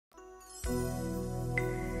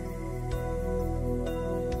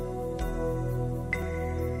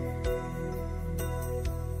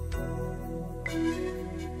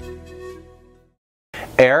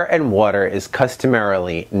Air and water is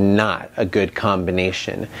customarily not a good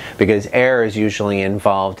combination because air is usually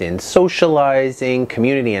involved in socializing,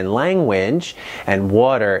 community, and language, and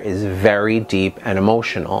water is very deep and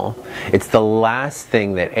emotional. It's the last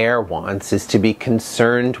thing that air wants is to be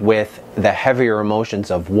concerned with the heavier emotions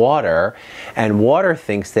of water, and water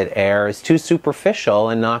thinks that air is too superficial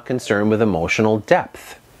and not concerned with emotional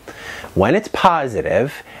depth. When it's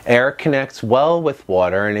positive, air connects well with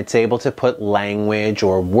water and it's able to put language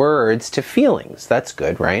or words to feelings. That's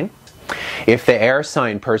good, right? If the air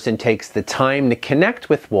sign person takes the time to connect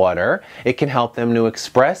with water, it can help them to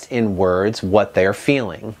express in words what they're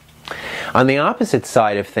feeling. On the opposite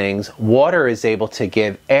side of things, water is able to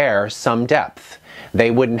give air some depth. They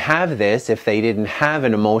wouldn't have this if they didn't have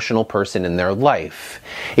an emotional person in their life.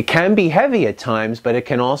 It can be heavy at times, but it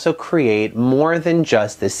can also create more than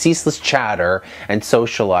just the ceaseless chatter and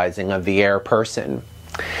socializing of the air person.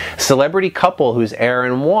 Celebrity couple who's air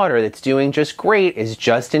and water that's doing just great is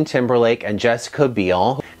Justin Timberlake and Jessica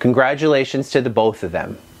Biel. Congratulations to the both of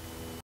them.